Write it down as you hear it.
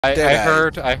I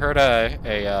heard like a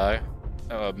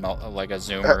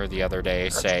Zoomer the other day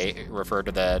refer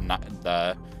to the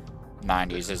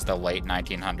 90s as the late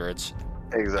 1900s.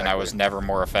 Exactly. And I was never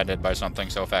more offended by something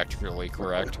so factually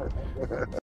correct.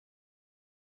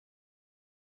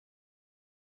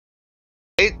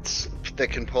 Lights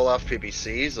that can pull off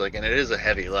PPCs, like, and it is a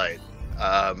heavy light,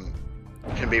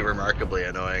 can be remarkably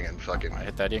annoying and fucking. I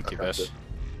hit that incubus.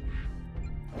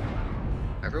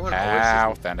 Everyone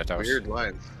always has weird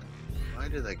lines. Why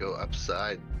do they go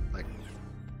upside? Like,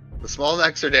 the small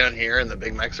mechs are down here and the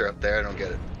big mechs are up there. I don't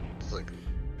get it. It's like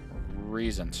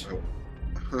reasons.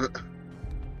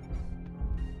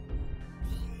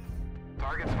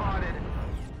 Target spotted.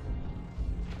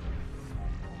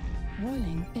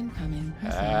 Warning, incoming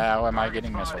missile. How am I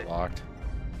getting missile locked?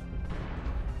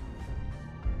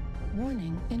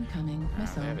 Warning, incoming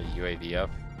missile. I have a UAV up.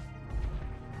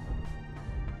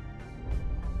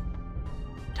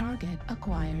 Target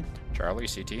acquired. Charlie,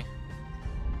 CT.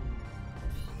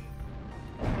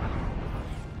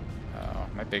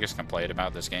 My biggest complaint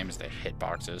about this game is the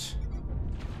hitboxes.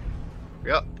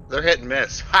 Yep, they're hit and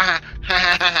miss. Ha ha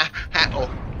ha ha ha. Oh.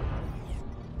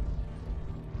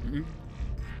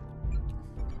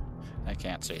 I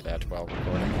can't say that while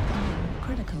recording.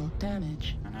 Critical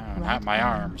damage. I know, not my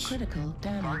arms. Critical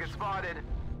damage. Target spotted.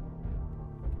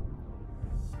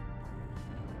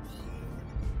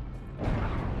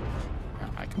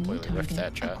 I completely whiffed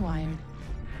that shot. Acquired.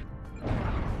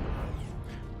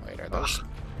 Wait, are those?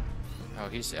 Oh,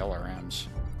 he's LRMs.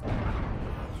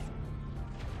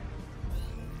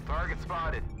 Target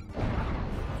spotted.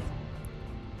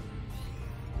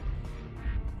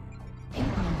 Heat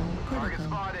level Target critical.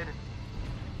 spotted.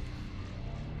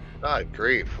 God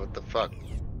grief, what the fuck?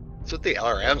 What's with the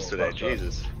LRMs today?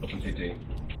 Jesus.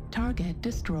 Target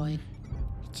destroyed.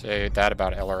 Say that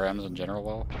about LRMs in general,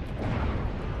 well.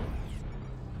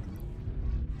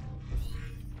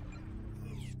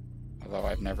 Although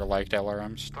I've never liked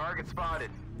LRMs. Target spotted.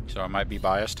 So I might be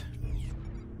biased.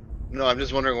 No, I'm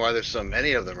just wondering why there's so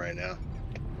many of them right now.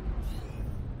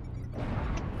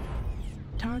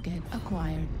 Target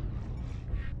acquired.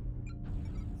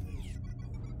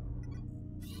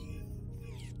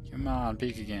 Come on,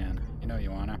 peek again. You know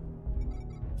you wanna.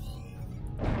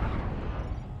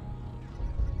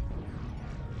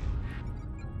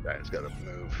 Guy's gotta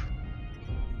move.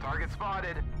 Target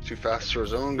spotted. Too fast for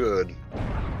his own good.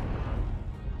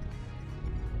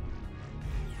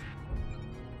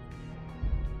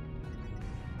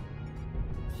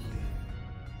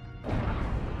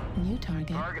 New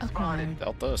target acquired.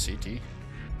 Delta, CT.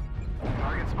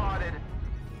 Target spotted.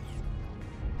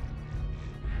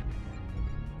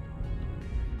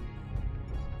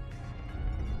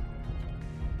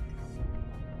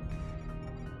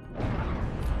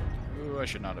 Ooh, I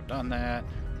should not have done that.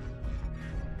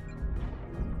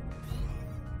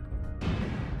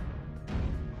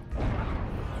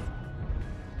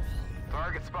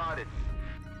 Target spotted.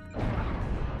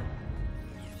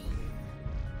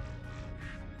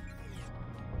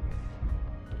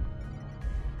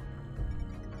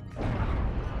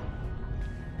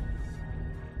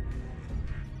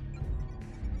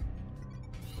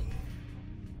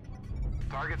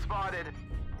 Target spotted.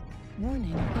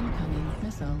 Warning, incoming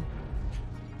missile.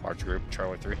 Large group,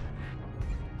 Charlie 3.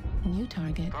 New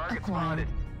target Target acquired. spotted.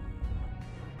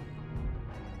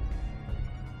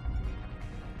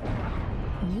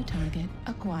 New target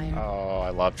acquired. Oh, I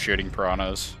love shooting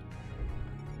piranhas.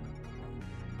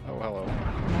 Oh, hello.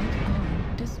 Right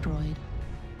arm destroyed.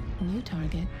 New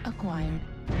target acquired.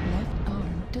 Left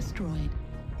arm destroyed.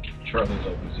 Charlie's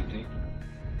open CT.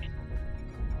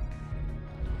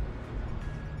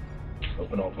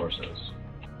 Open all torsos.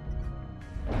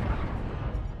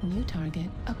 New target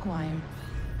acquired.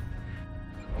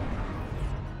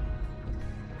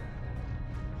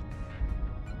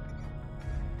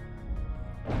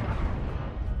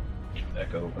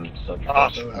 Echo open subject Ah,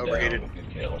 torso. overheated. Down. Good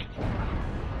kill.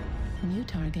 New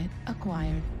target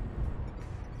acquired.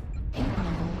 Heat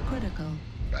level critical.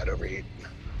 Bad overheat.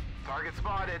 Target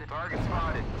spotted. Target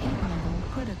spotted. Heat level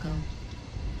critical.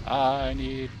 I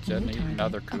need New target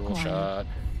another cool acquired. shot.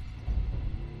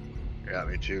 Yeah,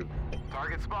 me too.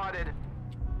 Target spotted.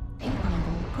 Heat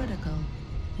level critical.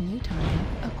 New target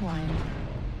acquired.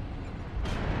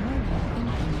 Warning,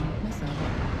 incoming missile.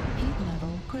 Heat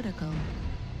level critical.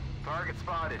 Target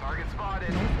spotted. Target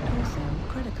spotted. Left torso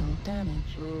critical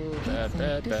damage. Ooh, Heat bad, sink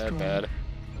bad, bad, destroyed. bad.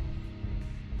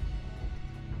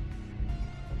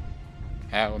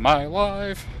 How am I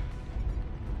alive?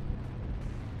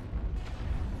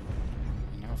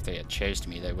 You know, if they had chased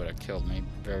me, they would have killed me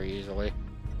very easily.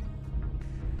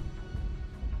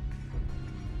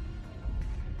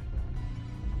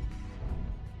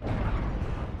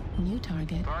 New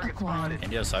target Target acquired. spotted.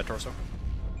 India side torso.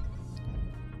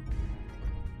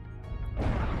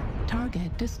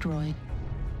 Target destroyed.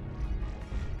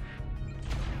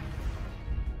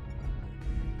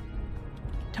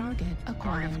 Target Target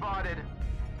acquired. spotted.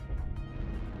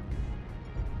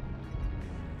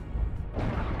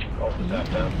 Oh, New tap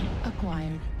down. target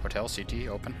acquired. Hotel CT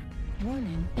open.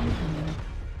 Warning incoming.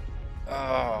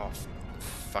 Oh,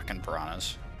 fucking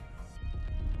piranhas.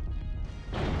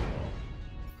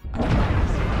 Online.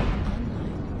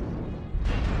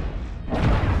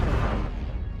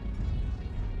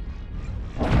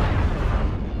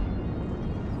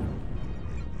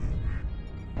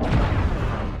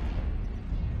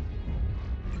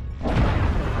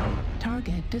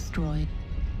 Target destroyed.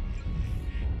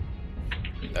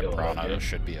 That piranha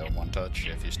should be a one touch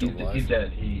if he's still alive. He's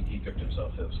dead. He cooked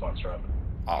himself. It was Foxtrot.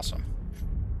 Awesome.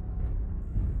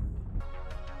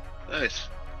 Nice.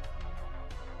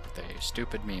 The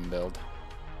stupid meme build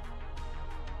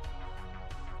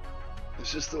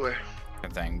It's just the way.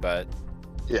 thing, but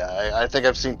Yeah, I think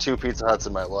I've seen 2 Pizza Huts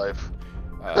in my life.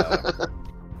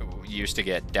 we used to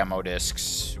get demo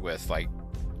discs with like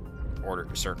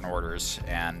certain orders,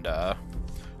 and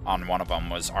on one of them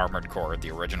was Armored Core,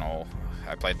 the original.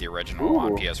 I played the original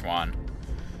on Ooh. PS1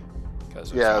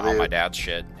 because it was Yeah, all the- my dad's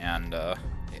shit, and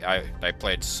I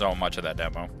played so much of that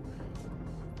demo.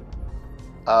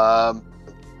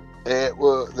 There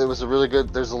was a really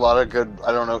good. There's a lot of good.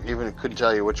 I don't know, even couldn't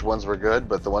tell you which ones were good,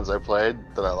 but the ones I played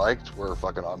that I liked were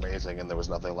fucking amazing, and there was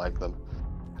nothing like them.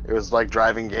 It was like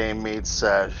driving game meets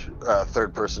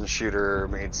third-person shooter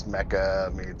meets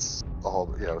mecha meets a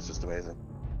whole. You know, it's just amazing.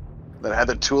 Then it had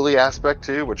the tooly aspect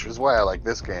too, which is why I like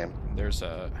this game. There's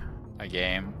a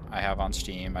game I have on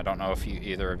Steam. I don't know if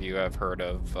either of you have heard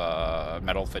of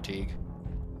Metal Fatigue,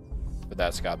 but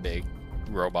that's got big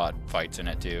robot fights in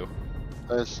it too.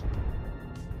 Nice.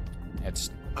 It's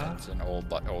an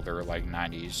older like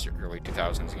 90s, early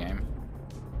 2000s game.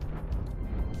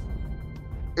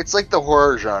 It's like the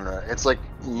horror genre. It's like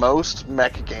most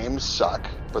mech games suck,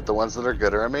 but the ones that are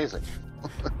good are amazing.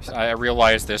 I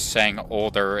realize this saying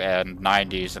older and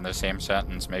 90s in the same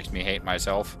sentence makes me hate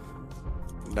myself.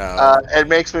 No. It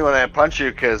makes me when I punch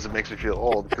you because it makes me feel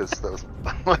old because those.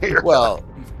 Well,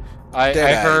 I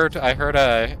Dead Eye. heard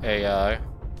a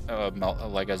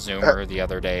Zoomer the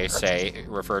other day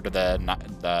refer to the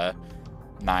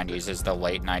 90s as the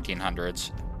late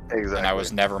 1900s, Exactly. and I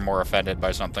was never more offended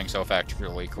by something so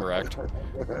factually correct.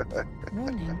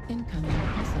 Warning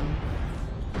incoming missile.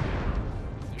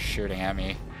 They're shooting at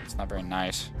me. It's not very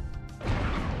nice.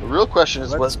 The real question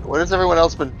is, what has everyone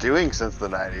else been doing since the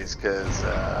 90s? Because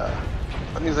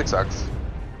the music sucks.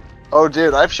 Oh,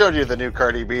 dude, I've showed you the new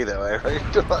Cardi B, though,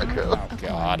 right, Tobacco? Oh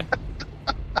god.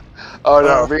 Oh,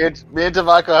 no, me and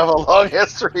Tobacco have a long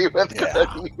history with Yeah.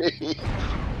 Cardi B.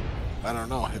 I don't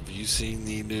know. Have you seen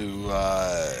the new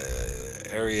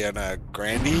Ariana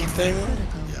Grande thing?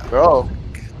 Critical. Oh,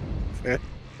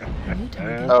 New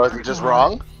target oh, is he just acquired.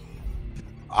 wrong?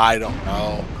 I don't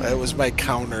know. It was my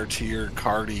counter to your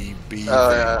Cardi B Oh,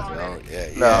 thing. yeah. So,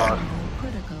 yeah, No. yeah.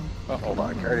 Critical. Oh, Hold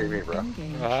on, Cardi B, bro.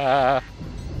 Engage.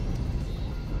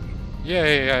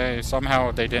 Yay,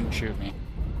 somehow they didn't shoot me.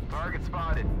 Target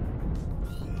spotted.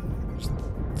 Just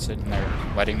sitting there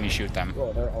letting me shoot them.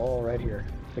 Oh, they're all right here.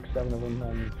 6, 7 of them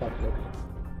on top 6.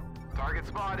 Target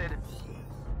spotted.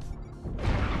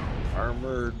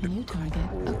 Armored. New target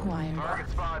acquired. Target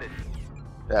spotted.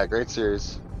 Yeah, great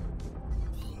series.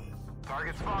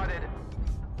 Target spotted.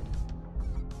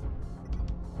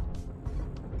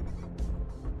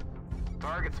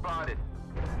 Target spotted.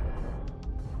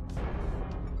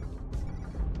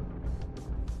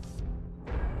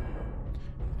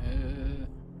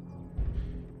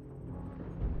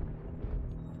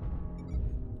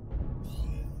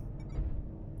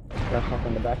 Got something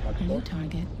in the back box. New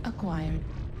target acquired.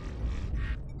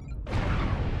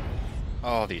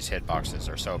 Oh, these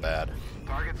hitboxes are so bad.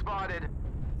 Target spotted.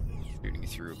 Shooting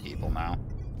through people now.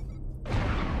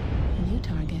 New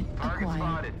target Target acquired.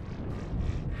 spotted.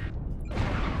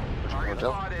 Target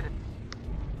Hotel? spotted.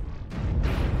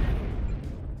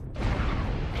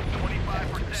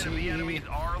 25% of the enemies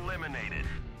are eliminated.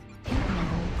 Hit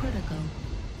level critical.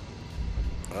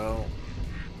 Well,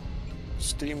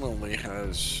 Steam only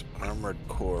has Armored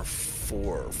Core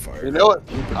 4 fire. You know what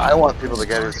I want people to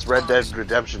get is Red Dead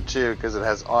Redemption 2 because it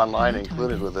has online New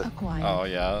included target with it. Acquired. Oh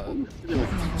yeah, Hit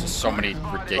level just so many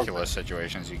critical. ridiculous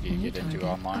situations you can New get into target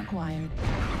online. acquired.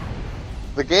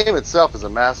 The game itself is a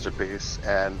masterpiece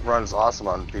and runs awesome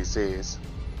on PCs.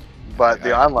 But the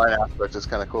Yeah. online aspect is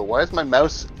kind of cool. Why is my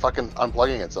mouse fucking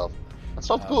unplugging itself? That's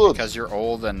not cool. Because you're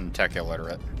old and tech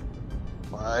illiterate.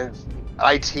 I've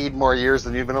IT'd more years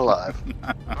than you've been alive.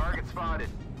 Target spotted.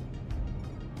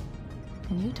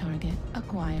 New target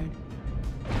acquired.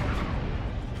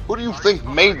 Who do you think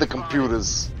made the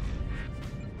computers?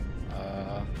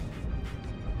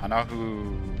 I know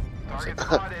who. What was it? Target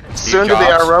spotted. Steve Soon to be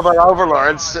Jobs. our robot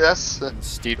overlords, yes.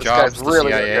 Steve This Jobs, guy's the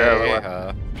really CIA.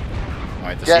 good,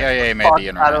 Wait, the Get CIA made fuck the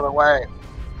out of the internet. way.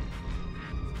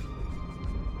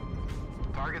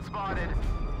 Target spotted.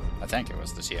 I think it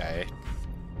was the CIA.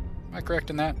 Am I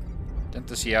correct in that? Didn't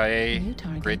the CIA New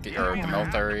target create the, or the acquired.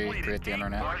 military create the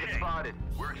internet? Target spotted.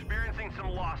 We're experiencing some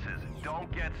losses.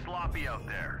 Don't get sloppy out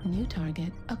there. New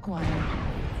target acquired.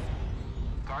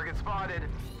 Target spotted.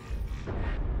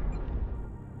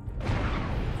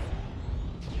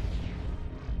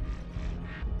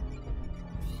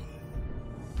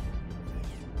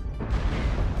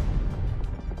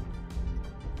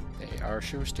 They are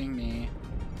shooting me.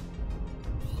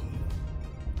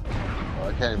 Oh,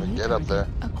 I can't even New get up there.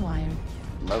 target acquired.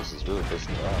 Mouse is really pissing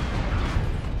me off.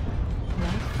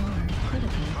 Left arm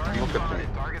critical Target Look at damage. me.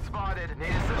 spotted. Target spotted. Need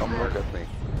assistance. Come look at me.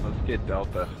 Let's get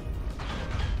Delta.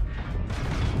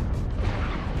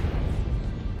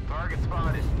 Target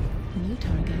spotted. New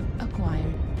target acquired.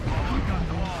 Heat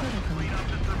level critical. Clean up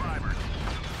the survivors.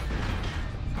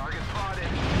 Target spotted.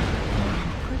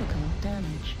 Arm critical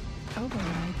damage.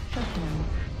 Override shutdown.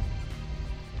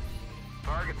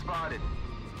 Target spotted.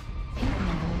 Heat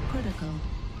level critical.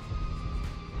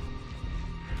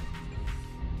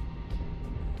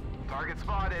 Target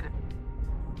spotted.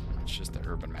 It's just the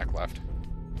urban mech left.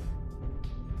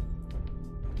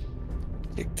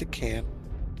 Kick the can.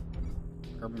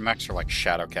 Urban mechs are like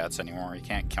shadow cats anymore. You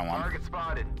can't kill them. Target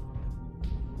spotted.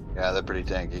 Yeah, they're pretty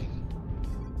tanky.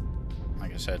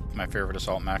 Like I said, my favorite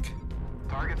assault mech.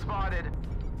 Target spotted.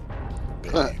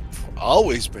 They've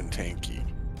always been tanky.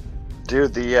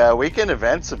 Dude, the weekend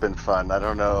events have been fun. I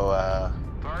don't know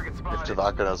Target if spotted.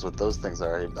 Javaka knows what those things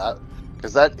are.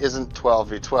 Because that isn't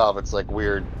 12v12. It's like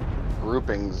weird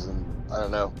groupings, and I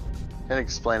don't know. Can't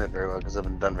explain it very well because I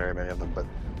haven't done very many of them. But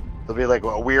there'll be like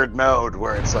a weird mode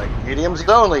where it's like mediums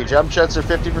only. Jump jets are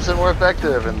 50% more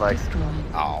effective, and like Destroyed.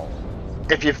 Oh.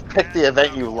 if you pick the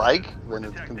event you like, then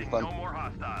it can be Detecting fun. no more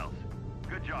hostiles.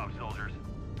 Good job, soldiers.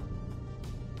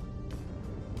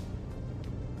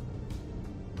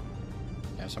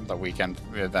 Yeah, some of the weekend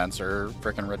events are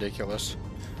freaking ridiculous.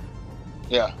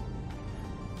 Yeah.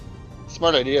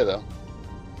 Smart idea though.